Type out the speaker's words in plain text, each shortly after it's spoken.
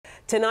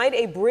Tonight,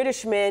 a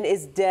British man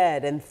is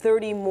dead and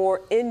 30 more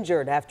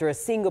injured after a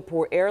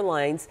Singapore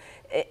Airlines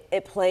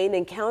plane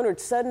encountered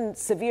sudden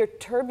severe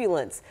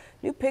turbulence.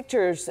 New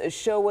pictures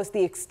show us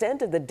the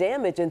extent of the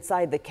damage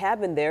inside the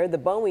cabin there. The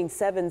Boeing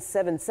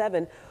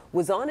 777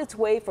 was on its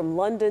way from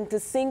London to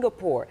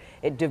Singapore.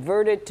 It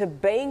diverted to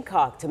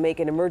Bangkok to make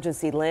an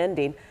emergency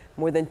landing.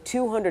 More than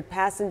 200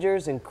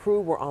 passengers and crew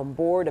were on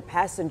board. A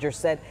passenger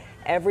said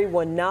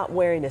everyone not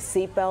wearing a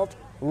seatbelt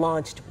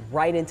launched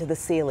right into the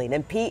ceiling.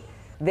 And Pete,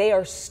 they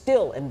are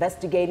still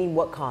investigating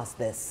what caused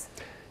this.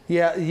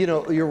 Yeah,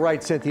 you're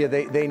right, Cynthia.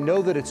 They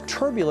know that it's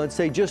turbulence.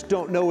 They just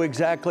don't know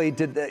exactly.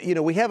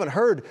 We haven't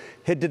heard.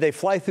 Did they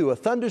fly through a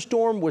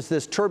thunderstorm? Was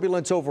this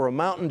turbulence over a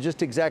mountain?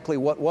 Just exactly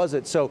what was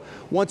it? So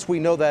once we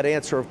know that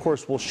answer, of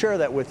course, we'll share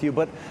that with you.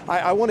 But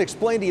I want to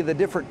explain to you the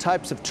different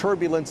types of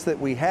turbulence that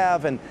we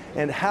have and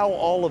how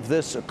all of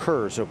this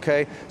occurs,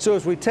 okay? So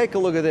as we take a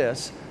look at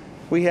this,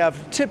 we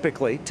have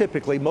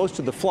typically most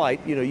of the flight,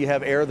 you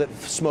have air that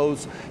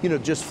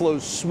just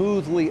flows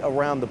smoothly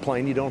around the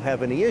plane. You don't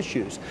have any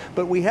issues.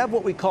 But we have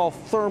what we call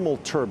thermal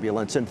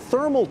turbulence. And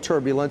thermal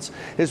turbulence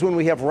is when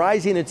we have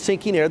rising and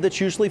sinking air that's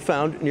usually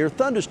found near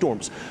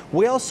thunderstorms.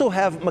 We also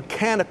have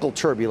mechanical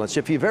turbulence.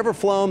 If you've ever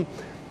flown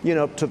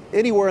to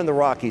anywhere in the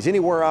Rockies,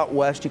 anywhere out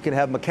west, you can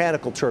have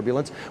mechanical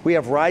turbulence. We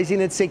have rising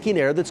and sinking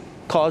air that's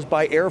caused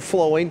by air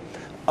flowing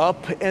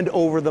up and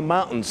over the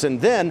mountains.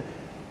 And then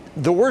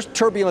the worst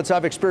turbulence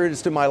I've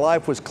experienced in my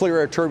life was clear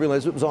air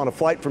turbulence. It was on a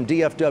flight from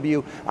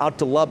DFW out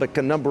to Lubbock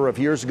a number of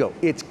years ago.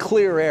 It's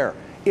clear air.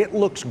 It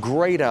looks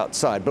great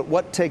outside, but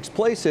what takes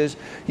place is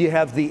you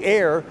have the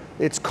air,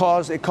 it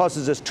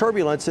causes this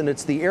turbulence, and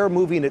it's the air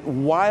moving at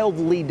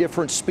wildly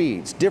different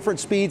speeds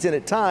and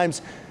at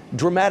times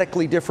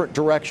dramatically different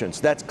directions.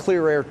 That's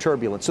clear air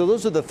turbulence. So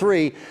those are the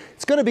three.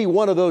 It's going to be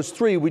one of those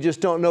three. We just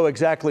don't know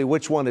exactly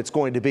which one it's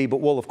going to be, but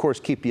we'll of course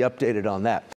keep you updated on that.